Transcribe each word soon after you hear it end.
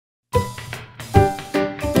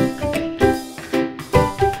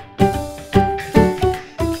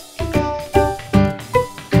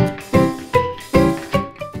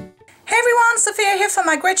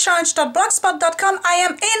greatchallenge.blogspot.com. I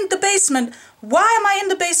am in the basement. Why am I in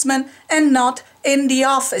the basement and not in the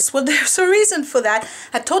office? Well, there's a reason for that.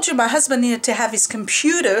 I told you my husband needed to have his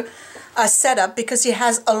computer set up because he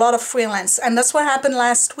has a lot of freelance, and that's what happened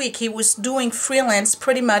last week. He was doing freelance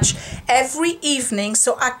pretty much every evening,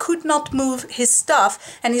 so I could not move his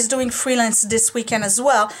stuff, and he's doing freelance this weekend as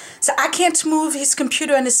well, so I can't move his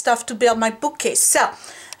computer and his stuff to build my bookcase. So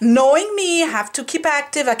knowing me, I have to keep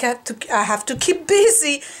active, I have to keep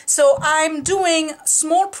busy, so I'm doing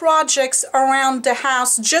small projects around the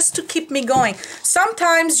house just to keep me going.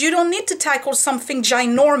 Sometimes you don't need to tackle something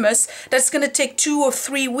ginormous that's going to take 2 or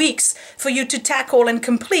 3 weeks for you to tackle and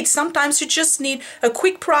complete. Sometimes you just need a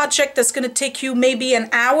quick project that's going to take you maybe an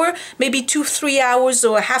hour, maybe 2-3 hours,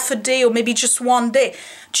 or half a day, or maybe just 1 day,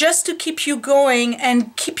 just to keep you going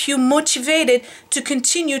and keep you motivated to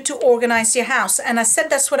continue to organize your house. And I said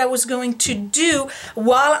that's what I was going to do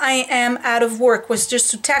while I am out of work, was just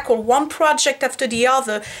to tackle one project after the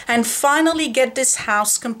other and finally get this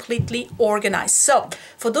house completely organized. So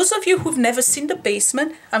for those of you who've never seen the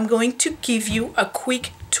basement, I'm going to give you a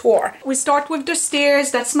quick tour. We start with the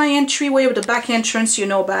stairs. That's my entryway with the back entrance. You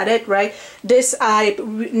know about it, right? This I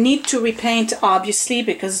need to repaint, obviously,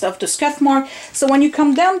 because of the scuff mark. So when you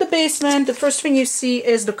come down the basement, the first thing you see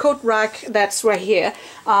is the coat rack that's right here,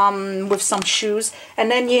 with some shoes. And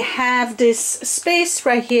then you have this space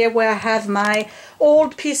right here where I have my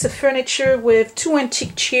old piece of furniture with 2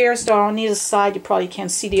 antique chairs that are on either side. You probably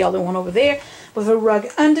can't see the other one over there, with a rug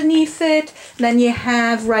underneath it. Then you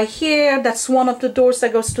have right here, that's one of the doors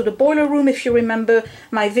that goes to the boiler room. If you remember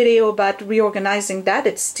my video about reorganizing that,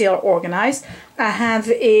 it's still organized. I have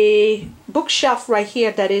a bookshelf right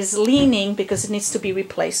here that is leaning because it needs to be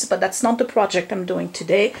replaced, but that's not the project I'm doing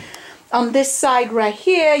today. On this side right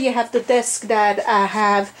here, you have the desk that I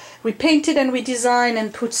have repainted and redesigned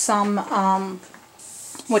and put some,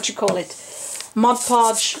 Mod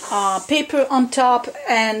Podge paper on top.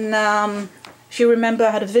 And if you remember,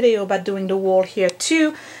 I had a video about doing the wall here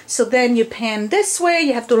too. So then you pan this way,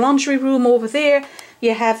 you have the laundry room over there.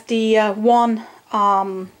 You have the one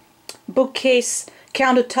bookcase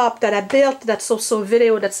countertop that I built. That's also a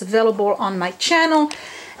video that's available on my channel.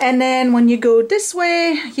 And then when you go this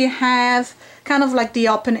way, you have kind of like the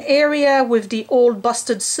open area with the old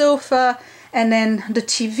busted sofa, and then the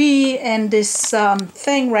TV and this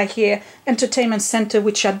thing right here, entertainment center,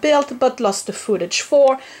 which I built but lost the footage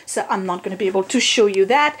for, so I'm not going to be able to show you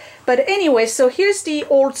that. But anyway, so here's the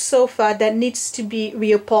old sofa that needs to be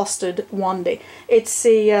reupholstered one day. It's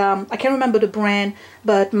a I can't remember the brand,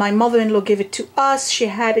 but my mother-in-law gave it to us. She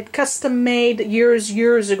had it custom made years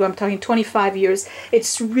ago. I'm talking 25 years.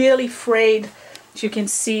 It's really frayed, as you can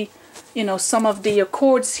see, you know, some of the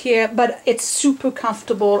cords here, but it's super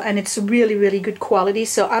comfortable and it's really good quality.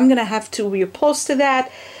 So I'm gonna have to reupholster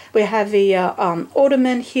that. We have a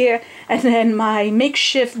ottoman here, and then my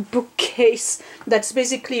makeshift bookcase that's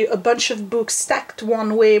basically a bunch of books stacked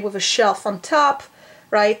one way with a shelf on top,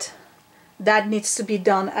 right? That needs to be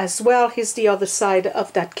done as well. Here's the other side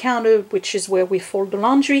of that counter, which is where we fold the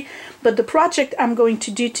laundry. But the project I'm going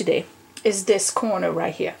to do today is this corner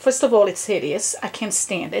right here. First of all, it's hideous. I can't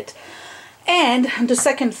stand it. And the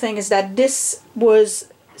second thing is that this was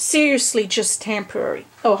seriously just temporary.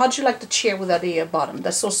 Oh, how'd you like the chair without the bottom?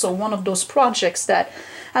 That's also one of those projects that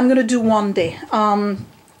I'm gonna do one day.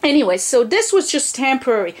 Anyway, so this was just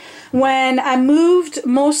temporary. When I moved,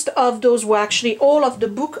 most of those were actually all of the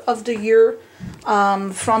book of the year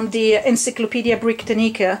from the Encyclopedia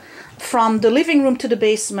Britannica, from the living room to the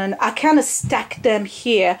basement. I kind of stacked them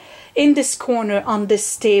here in this corner on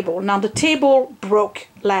this table. Now the table broke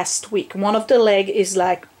last week. One of the leg is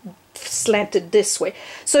like slanted this way.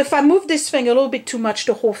 So if I move this thing a little bit too much,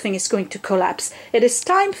 the whole thing is going to collapse. It is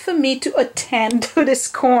time for me to attend to this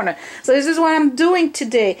corner. So this is what I'm doing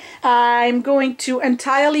today. I'm going to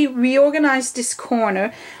entirely reorganize this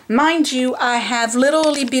corner. Mind you, I have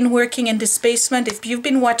literally been working in this basement. If you've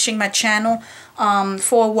been watching my channel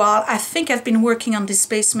for a while, I think I've been working on this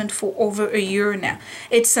basement for over a year now.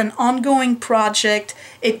 It's an ongoing project.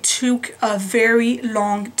 It took a very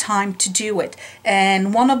long time to do it,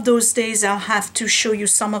 and one of those days I'll have to show you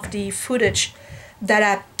some of the footage that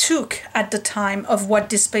I took at the time of what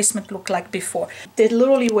this basement looked like before. There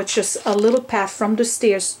literally was just a little path from the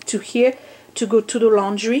stairs to here to go to the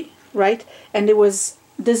laundry, right? And there was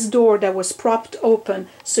this door that was propped open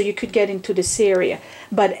so you could get into this area,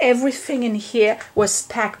 but everything in here was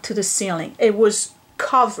packed to the ceiling. It was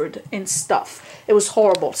covered in stuff. It was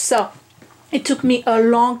horrible. So it took me a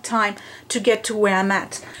long time to get to where I'm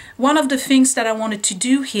at. One of the things that I wanted to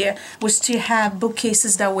do here was to have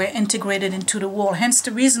bookcases that were integrated into the wall. Hence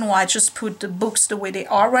the reason why I just put the books the way they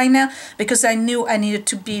are right now, because I knew I needed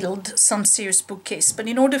to build some serious bookcase. But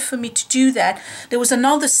in order for me to do that, there was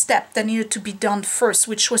another step that needed to be done first,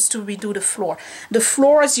 which was to redo the floor. The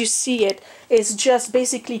floor, as you see it, is just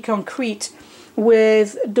basically concrete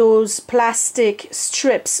with those plastic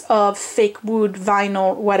strips of fake wood,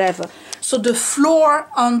 vinyl, whatever. So the floor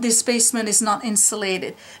on this basement is not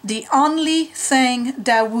insulated. The only thing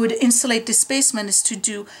that would insulate this basement is to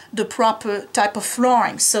do the proper type of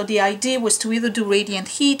flooring. So the idea was to either do radiant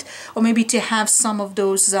heat or maybe to have some of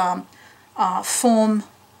those foam,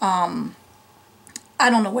 I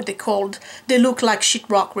don't know what they're called. They look like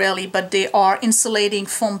sheetrock really, but they are insulating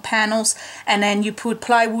foam panels, and then you put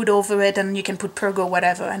plywood over it and you can put pergo,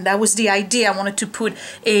 whatever. And that was the idea. I wanted to put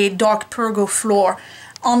a dark pergo floor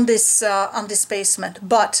on this basement,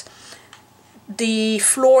 but the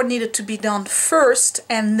floor needed to be done first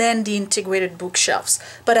and then the integrated bookshelves.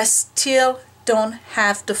 But I still don't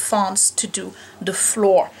have the funds to do the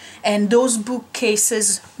floor, and those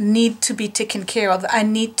bookcases need to be taken care of. I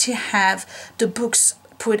need to have the books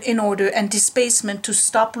put in order and this basement to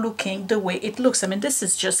stop looking the way it looks. I mean, this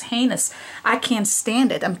is just heinous. I can't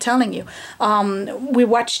stand it, I'm telling you. We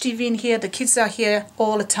watch TV in here, the kids are here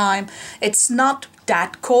all the time. It's not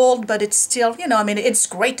that cold, but it's still, you know, I mean, it's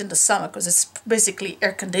great in the summer because it's basically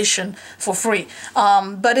air conditioned for free.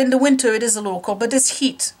 But in the winter it is a little cold, but there's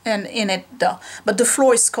heat in it though. But the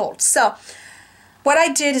floor is cold. So what I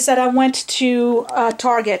did is that I went to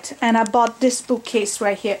Target and I bought this bookcase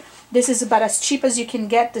right here. This is about as cheap as you can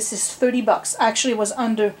get. This is 30 bucks. Actually, it was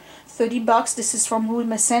under 30 bucks. This is from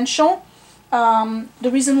Room Essential. The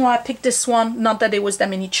reason why I picked this one, not that there was that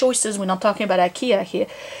many choices, we're not talking about IKEA here,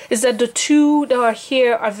 is that the two that are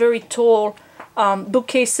here are very tall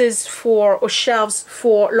bookcases or shelves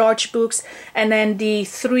for large books, and then the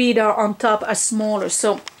three that are on top are smaller.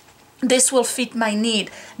 So this will fit my need.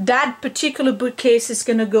 That particular bookcase is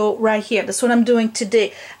going to go right here. That's what I'm doing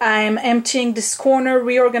today. I'm emptying this corner,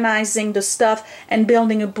 reorganizing the stuff, and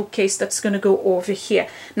building a bookcase that's going to go over here.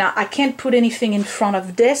 Now, I can't put anything in front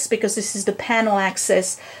of this because this is the panel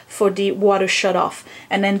access for the water shut-off.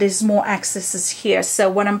 And then there's more accesses here. So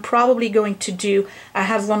what I'm probably going to do, I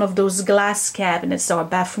have one of those glass cabinets or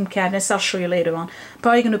bathroom cabinets. I'll show you later on.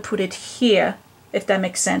 Probably going to put it here, if that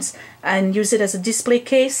makes sense, and use it as a display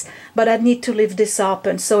case, but I need to leave this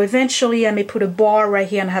open. So eventually I may put a bar right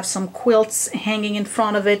here and have some quilts hanging in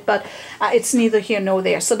front of it, but it's neither here nor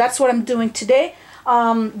there. So that's what I'm doing today.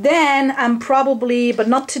 Then I'm probably, but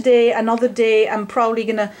not today, another day, I'm probably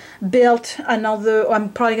gonna build another, or I'm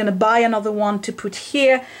probably gonna buy another one to put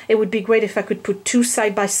here. It would be great if I could put two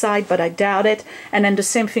side by side, but I doubt it. And then the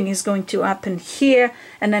same thing is going to happen here,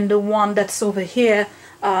 and then the one that's over here,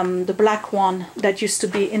 the black one that used to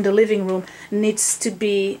be in the living room, needs to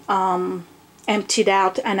be emptied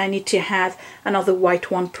out, and I need to have another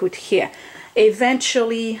white one put here.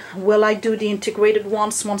 Eventually, will I do the integrated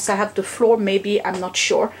ones once I have the floor? Maybe, I'm not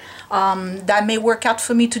sure. That may work out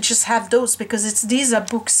for me to just have those, because these are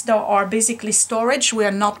books that are basically storage. We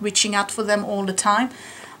are not reaching out for them all the time.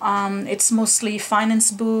 It's mostly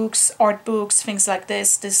finance books, art books, things like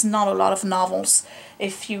this. There's not a lot of novels,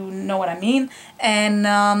 if you know what I mean.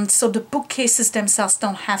 And so the bookcases themselves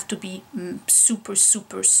don't have to be super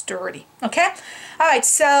sturdy. Okay? Alright,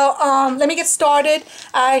 so let me get started.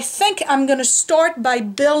 I think I'm gonna start by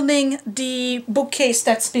building the bookcase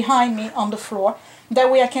that's behind me on the floor. That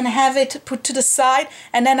way I can have it put to the side,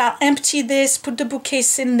 and then I'll empty this, put the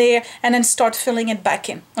bookcase in there, and then start filling it back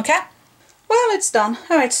in. Okay? Well, it's done.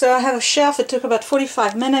 Alright, so I have a shelf. It took about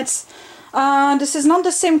 45 minutes. This is not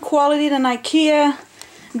the same quality than IKEA.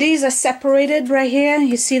 These are separated right here.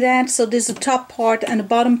 You see that? So there's the top part and the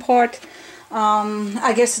bottom part.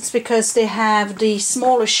 I guess it's because they have the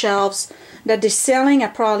smaller shelves that they're selling are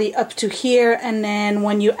probably up to here. And then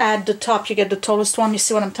when you add the top, you get the tallest one. You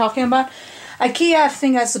see what I'm talking about? IKEA, I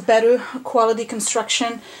think, has a better quality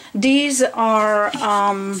construction. These are,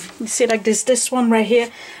 you see, like this one right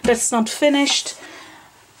here, that's not finished.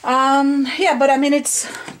 Yeah, but I mean, it's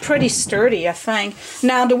pretty sturdy, I think.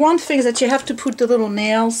 Now, the one thing is that you have to put the little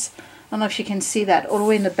nails, I don't know if you can see that, all the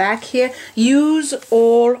way in the back here. Use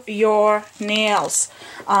all your nails.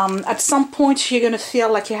 At some point, you're going to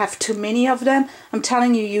feel like you have too many of them. I'm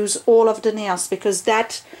telling you, use all of the nails, because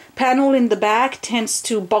that panel in the back tends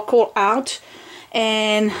to buckle out,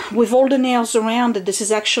 and with all the nails around it, this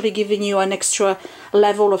is actually giving you an extra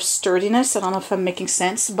level of sturdiness. I don't know if I'm making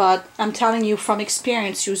sense, but I'm telling you from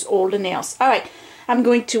experience, use all the nails. Alright, I'm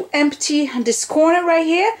going to empty this corner right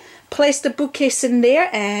here, place the bookcase in there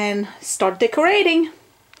and start decorating.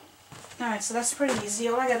 Alright, so that's pretty easy.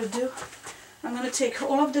 All I gotta do, I'm gonna take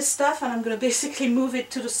all of this stuff and I'm gonna basically move it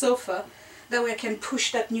to the sofa. That way I can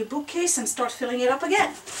push that new bookcase and start filling it up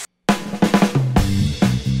again.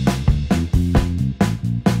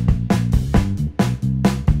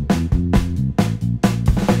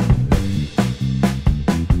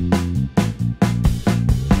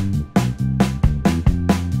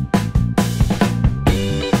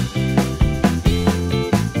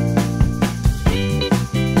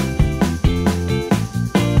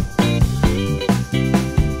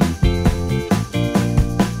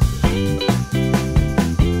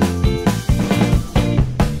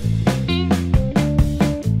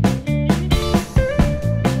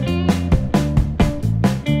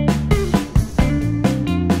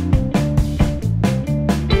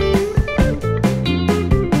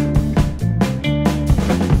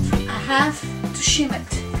 Shim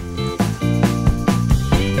it.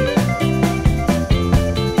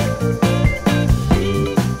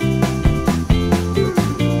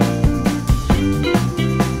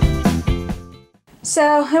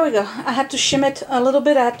 So here we go. I had to shim it a little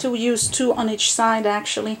bit. I had to use 2 on each side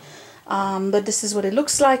actually. But this is what it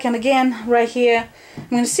looks like. And again, right here, I'm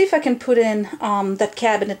going to see if I can put in that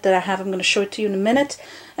cabinet that I have. I'm going to show it to you in a minute.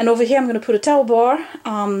 And over here, I'm going to put a towel bar.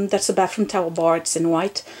 That's a bathroom towel bar. It's in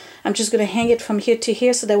white. I'm just going to hang it from here to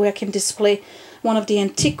here so that way I can display one of the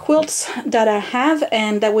antique quilts that I have,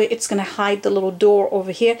 and that way it's going to hide the little door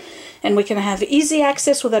over here, and we can have easy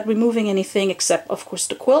access without removing anything except, of course,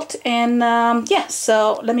 the quilt. And yeah,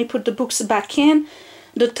 so let me put the books back in.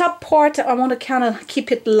 The top part, I want to kind of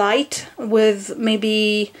keep it light with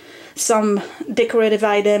maybe some decorative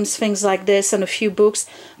items, things like this, and a few books,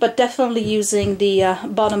 but definitely using the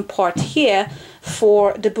bottom part here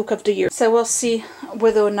for the book of the year. So we'll see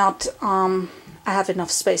whether or not I have enough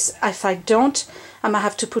space. If I don't, I might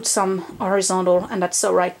have to put some horizontal, and that's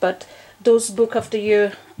alright, but those book of the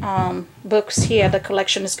year books here, the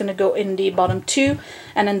collection is going to go in the bottom 2,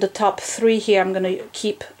 and then the top 3 here I'm going to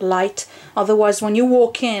keep light. Otherwise, when you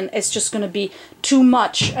walk in, it's just going to be too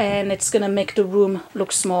much and it's going to make the room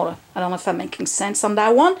look smaller. I don't know if I'm making sense on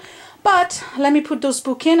that one, but let me put those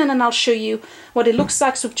books in and then I'll show you what it looks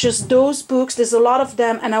like with just those books. There's a lot of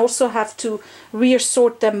them, and I also have to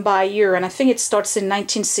reassort them by year, and I think it starts in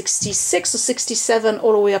 1966 or 67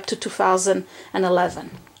 all the way up to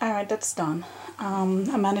 2011. Alright, that's done. I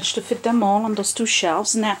managed to fit them all on those 2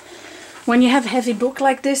 shelves. Now, when you have heavy book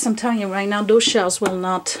like this, I'm telling you right now, those shelves will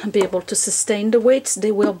not be able to sustain the weights.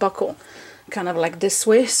 They will buckle, kind of like this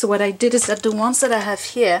way. So what I did is that the ones that I have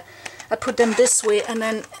here, I put them this way, and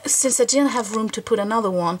then since I didn't have room to put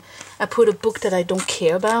another one, I put a book that I don't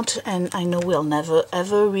care about and I know we'll never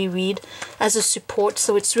ever reread as a support.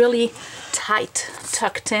 So it's really tight,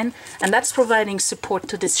 tucked in, and that's providing support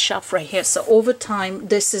to this shelf right here. So over time,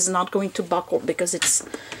 this is not going to buckle because it's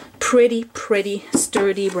pretty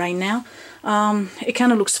sturdy right now. It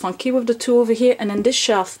kind of looks funky with the 2 over here, and then this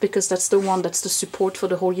shelf, because that's the one that's the support for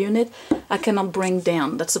the whole unit, I cannot bring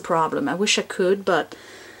down. That's a problem. I wish I could, but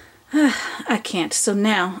I can't. So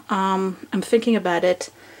now I'm thinking about it.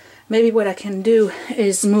 Maybe what I can do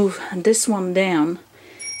is move this one down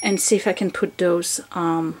and see if I can put those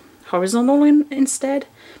horizontal in instead.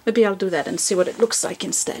 Maybe I'll do that and see what it looks like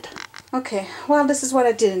instead. Okay, well, this is what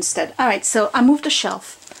I did instead. Alright, so I moved the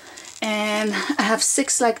shelf, and I have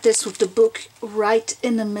 6 like this with the book right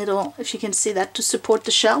in the middle, if you can see that, to support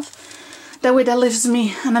the shelf. That way that leaves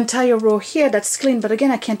me an entire row here that's clean, but again,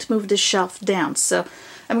 I can't move this shelf down. So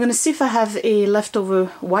I'm going to see if I have a leftover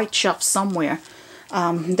white shelf somewhere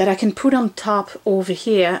that I can put on top over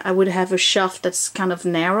here. I would have a shelf that's kind of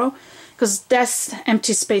narrow, because this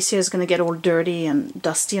empty space here is going to get all dirty and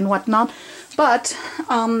dusty and whatnot. But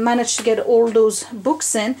managed to get all those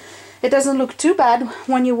books in. It doesn't look too bad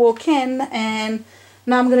when you walk in, and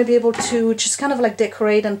now I'm going to be able to just kind of like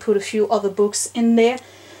decorate and put a few other books in there.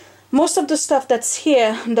 Most of the stuff that's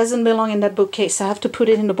here doesn't belong in that bookcase. I have to put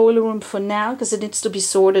it in the boiler room for now because it needs to be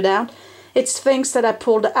sorted out. It's things that I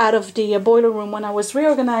pulled out of the boiler room when I was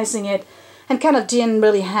reorganizing it and kind of didn't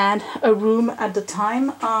really had a room at the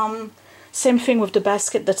time. Same thing with the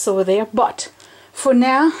basket that's over there. But for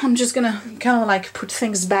now, I'm just going to kind of like put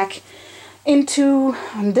things back into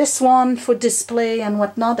this one for display and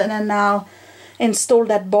whatnot. And then I'll install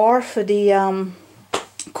that bar for the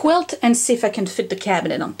quilt and see if I can fit the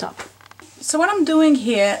cabinet on top. So what I'm doing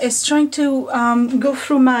here is trying to go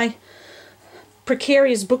through my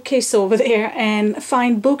precarious bookcase over there and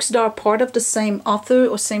find books that are part of the same author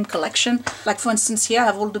or same collection. Like for instance here I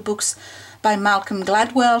have all the books by Malcolm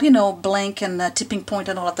Gladwell, you know, Blink and Tipping Point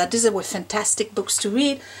and all of that. These were fantastic books to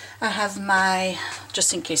read. I have my,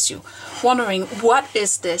 just in case you're wondering, what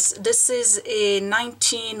is this? This is a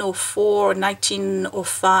 1904,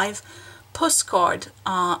 1905 postcard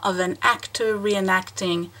of an actor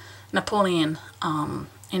reenacting Napoleon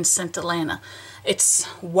in St. Helena. It's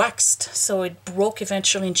waxed, so it broke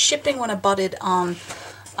eventually in shipping when I bought it on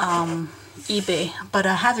eBay, but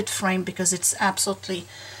I have it framed because it's absolutely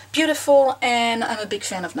beautiful, and I'm a big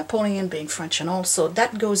fan of Napoleon, being French and all, so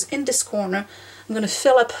that goes in this corner. I'm going to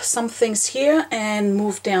fill up some things here and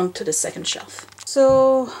move down to the second shelf.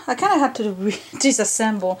 So I kind of had to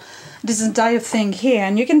disassemble this entire thing here,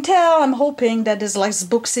 and you can tell I'm hoping that there's less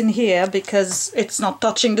books in here because it's not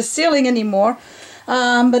touching the ceiling anymore.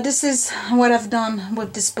 But this is what I've done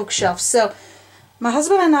with this bookshelf. So my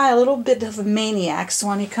husband and I are a little bit of maniacs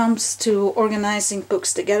when it comes to organizing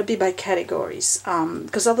books. They gotta be by categories,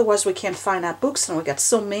 because otherwise we can't find our books, and we got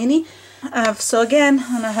so many. So again,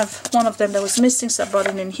 and I have one of them that was missing, so I brought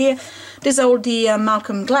it in here. These are all the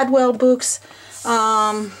Malcolm Gladwell books.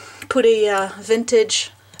 Put a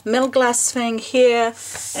vintage milk glass thing here,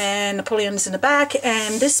 and Napoleon's in the back.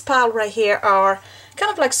 And this pile right here are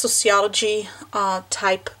kind of like sociology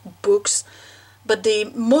type books, but they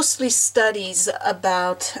mostly studies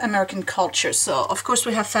about American culture. So of course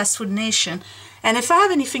we have Fast Food Nation, and if I have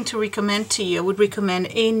anything to recommend to you, I would recommend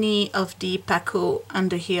any of the Paco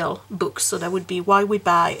Underhill books. So that would be Why We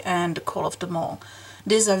Buy and The Call of the Mall.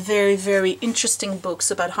 These are very, very interesting books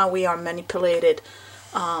about how we are manipulated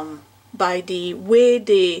by the way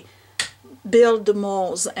they build the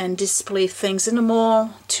malls and display things in the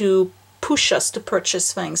mall to push us to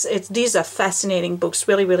purchase things. These are fascinating books.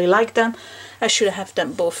 Really, really like them. I should have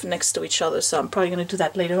them both next to each other, so I'm probably going to do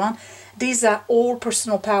that later on. These are all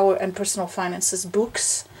personal power and personal finances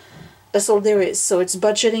books. That's all there is. So it's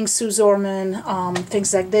budgeting, Sue Orman,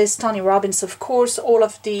 things like this. Tony Robbins, of course. All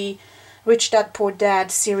of the Rich Dad Poor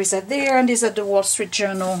Dad series are there, and these are the Wall Street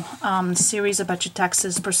Journal series about your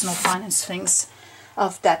taxes, personal finance, things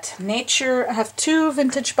of that nature. I have two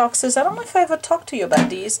vintage boxes. I don't know if I ever talked to you about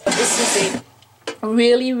these, but this is a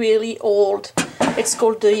really, really old, it's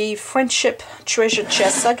called the Friendship Treasure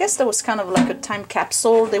Chest. So I guess that was kind of like a time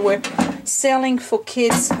capsule. They were selling for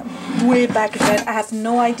kids way back then. I have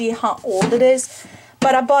no idea how old it is,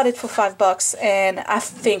 but I bought it for $5 and I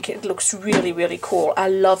think it looks really, really cool. I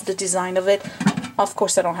love the design of it. Of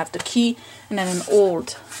course, I don't have the key. And then an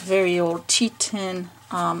old, very old tea tin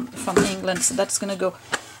from England. So that's going to go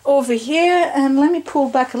over here. And let me pull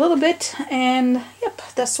back a little bit. And yep,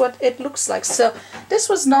 that's what it looks like. So this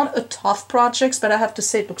was not a tough project, but I have to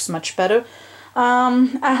say it looks much better.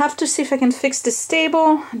 I have to see if I can fix this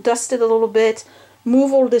table, dust it a little bit,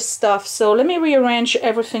 move all this stuff. So let me rearrange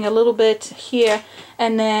everything a little bit here,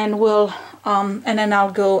 and then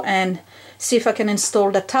I'll go and see if I can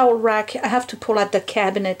install the towel rack. I have to pull out the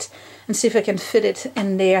cabinet and see if I can fit it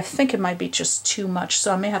in there. I think it might be just too much,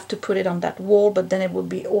 so I may have to put it on that wall, but then it will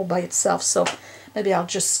be all by itself. So maybe I'll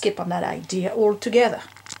just skip on that idea altogether.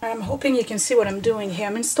 I'm hoping you can see what I'm doing here.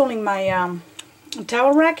 I'm installing my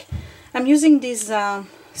towel rack. I'm using these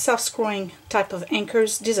self-screwing type of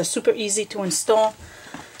anchors. These are super easy to install.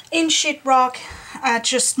 In sheetrock, I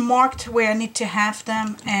just marked where I need to have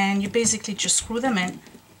them, and you basically just screw them in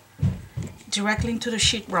directly into the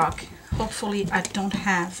sheetrock. Hopefully I don't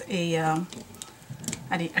have a,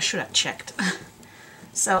 I should have checked.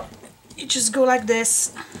 So you just go like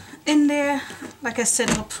this in there. Like I said,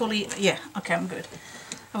 hopefully, yeah, okay, I'm good.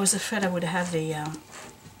 I was afraid I would have a,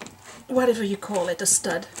 whatever you call it, a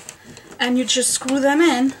stud. And you just screw them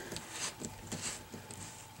in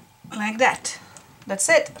like that. That's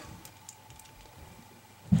it.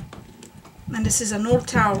 And this is an old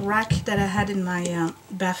towel rack that I had in my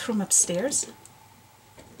bathroom upstairs.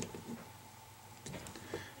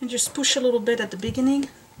 And just push a little bit at the beginning.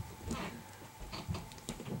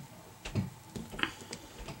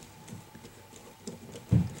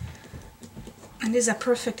 And these are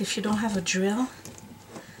perfect if you don't have a drill,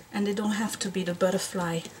 and they don't have to be the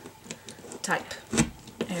butterfly type.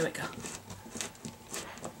 There we go.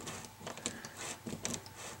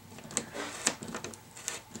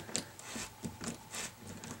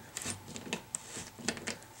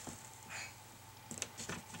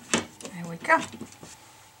 There we go.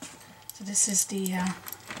 So this is the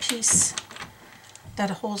piece that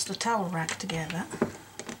holds the towel rack together.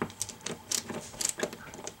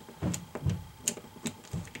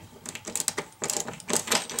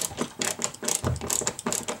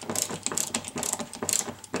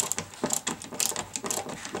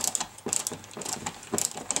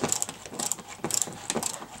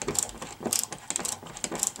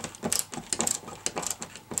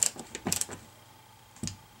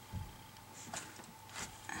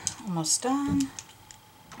 Almost done.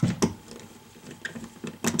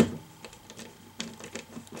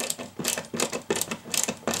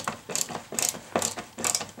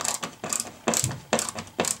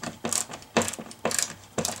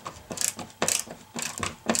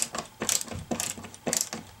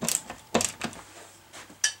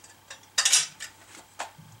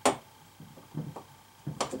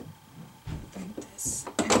 Bring this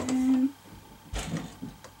in.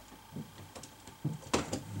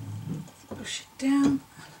 Push it down,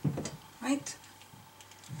 right?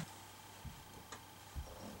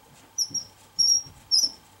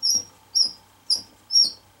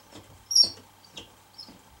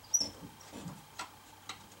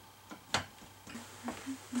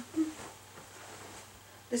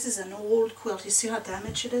 This is an old quilt. You see how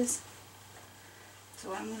damaged it is? So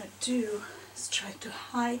what I'm going to do is try to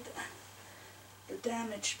hide the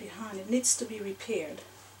damage behind. It needs to be repaired.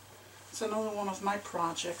 It's another one of my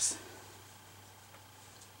projects.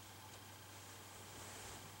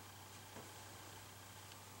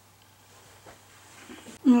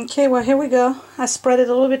 Okay, well here we go. I spread it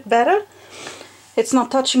a little bit better. It's not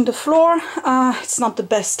touching the floor. It's not the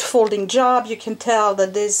best folding job. You can tell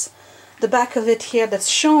that there's the back of it here that's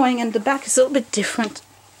showing, and the back is a little bit different.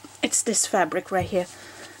 It's this fabric right here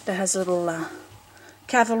that has a little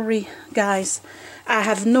cavalry guys. I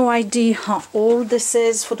have no idea how old this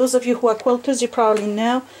is. For those of you who are quilters, you probably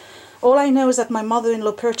know. All I know is that my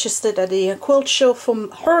mother-in-law purchased it at a quilt show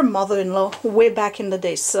from her mother-in-law way back in the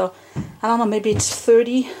day. So, I don't know, maybe it's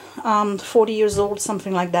 30, 40 years old,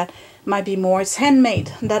 something like that. Might be more. It's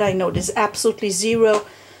handmade, that I know. There's absolutely zero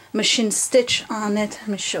machine stitch on it. Let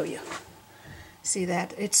me show you. See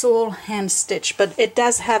that? It's all hand stitched, but it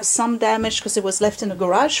does have some damage because it was left in the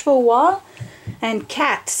garage for a while. And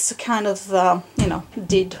cats kind of, you know,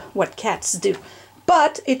 did what cats do.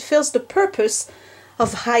 But it fills the purpose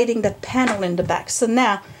of hiding that panel in the back. So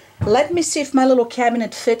now, let me see if my little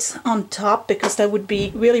cabinet fits on top, because that would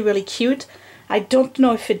be really, really cute. I don't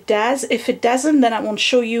know if it does. If it doesn't, then I won't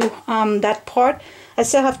show you that part. I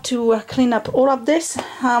still have to clean up all of this.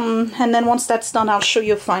 And then once that's done, I'll show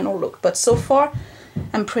you a final look. But so far,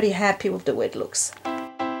 I'm pretty happy with the way it looks.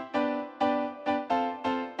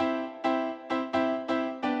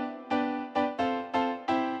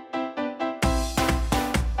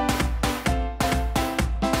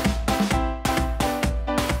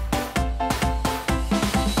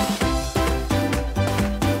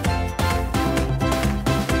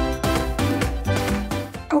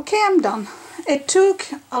 Okay, I'm done. It took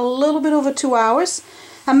a little bit over 2 hours.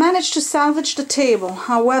 I managed to salvage the table.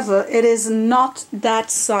 However, it is not that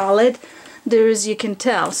solid there, as you can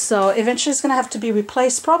tell. So eventually it's going to have to be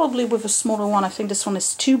replaced, probably with a smaller one. I think this one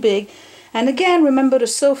is too big. And again, remember, the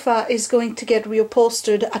sofa is going to get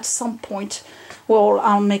reupholstered at some point. Well,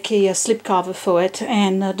 I'll make a slip cover for it.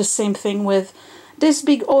 And the same thing with this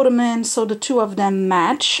big ottoman, so the two of them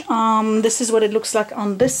match. This is what it looks like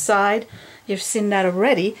on this side. You've seen that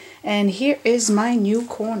already. And here is my new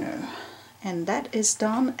corner. And that is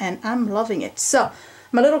done, and I'm loving it. So,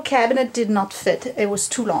 my little cabinet did not fit. It was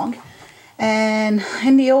too long. And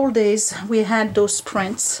in the old days, we had those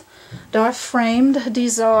prints. They are framed.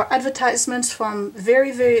 These are advertisements from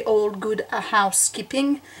very, very old Good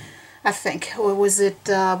Housekeeping, I think. Or was it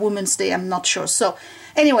Women's Day? I'm not sure. So,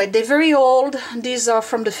 anyway, they're very old. These are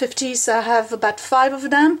from the 50s. I have about 5 of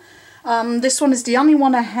them. This one is the only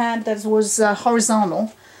one I had that was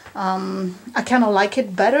horizontal. I kind of like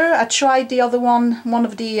it better. I tried the other one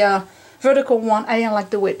of the vertical one. I didn't like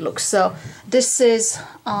the way it looks. So this is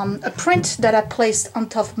a print that I placed on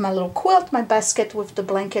top of my little quilt. My basket with the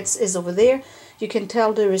blankets is over there. You can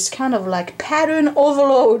tell there is kind of like pattern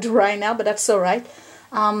overload right now, but that's alright.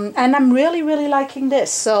 And I'm really, really liking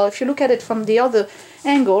this. So if you look at it from the other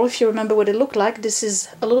angle, if you remember what it looked like, this is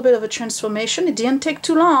a little bit of a transformation. It didn't take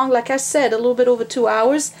too long, like I said, a little bit over 2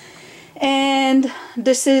 hours. And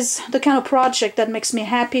this is the kind of project that makes me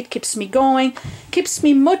happy. It keeps me going, keeps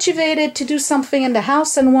me motivated to do something in the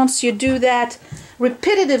house. And once you do that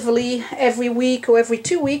repetitively every week or every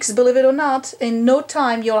 2 weeks, believe it or not, in no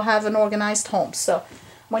time you'll have an organized home. So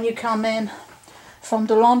when you come in from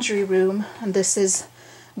the laundry room, and this is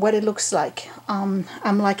what it looks like. I'm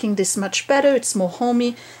liking this much better. It's more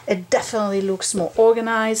homey. It definitely looks more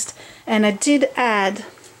organized. And I did add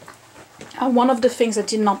one of the things I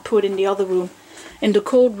did not put in the other room, in the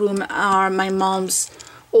cold room, are my mom's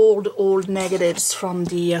old negatives from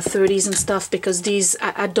the 30s and stuff, because these,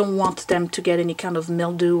 I don't want them to get any kind of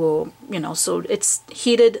mildew or, you know, so it's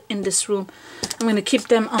heated in this room. I'm going to keep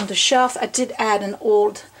them on the shelf. I did add an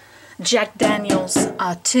old Jack Daniels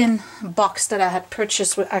tin box that I had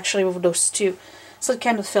purchased with, actually, with those two So it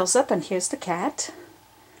kind of fills up, and here's the cat.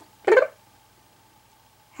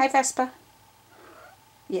 Hi, Vespa.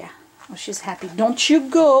 Yeah, well, she's happy. Don't you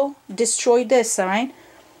go destroy this, all right?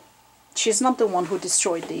 She's not the one who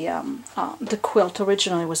destroyed the quilt.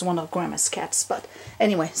 Originally, it was one of Grandma's cats. But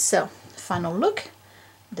anyway, so final look.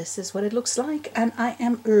 This is what it looks like, and I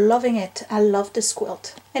am loving it. I love this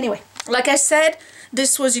quilt. Anyway, like I said,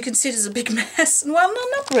 this was, you can see there's a big mess. Well, no,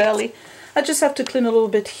 not really. I just have to clean a little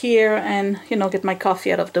bit here and, you know, get my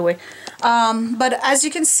coffee out of the way. But as you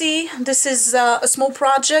can see, this is a small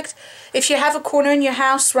project. If you have a corner in your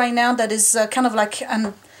house right now that is kind of like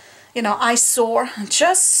an, you know, eyesore,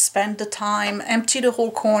 just spend the time, empty the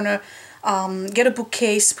whole corner, get a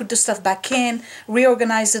bookcase, put the stuff back in,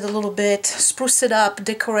 reorganize it a little bit, spruce it up,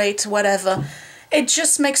 decorate, whatever. It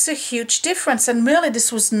just makes a huge difference. And really, this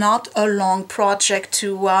was not a long project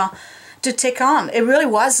to take on. It really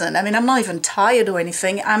wasn't. I mean, I'm not even tired or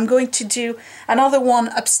anything. I'm going to do another one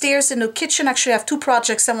upstairs in the kitchen. Actually, I have two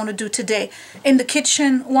projects I want to do today in the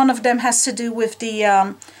kitchen. One of them has to do with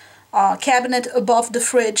the cabinet above the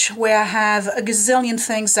fridge, where I have a gazillion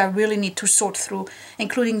things I really need to sort through,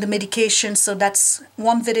 including the medication. So that's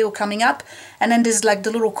one video coming up. And then there's like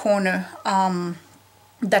the little corner,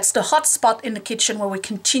 that's the hot spot in the kitchen, where we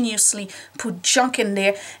continuously put junk in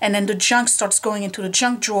there, and then the junk starts going into the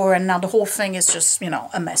junk drawer, and now the whole thing is just, you know,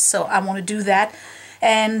 a mess. So I want to do that.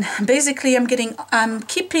 And basically I'm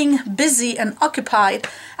keeping busy and occupied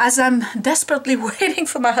as I'm desperately waiting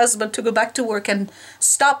for my husband to go back to work and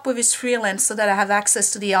stop with his freelance so that I have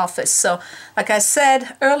access to the office. So like I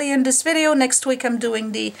said earlier in this video, next week I'm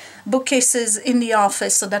doing the bookcases in the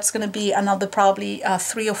office. So that's going to be another probably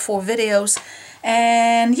 3 or 4 videos.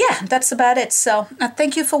 And yeah, that's about it. So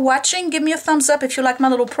thank you for watching. Give me a thumbs up if you like my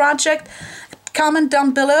little project. Comment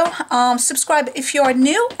down below. Subscribe if you are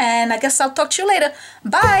new. And I guess I'll talk to you later.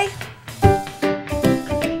 Bye!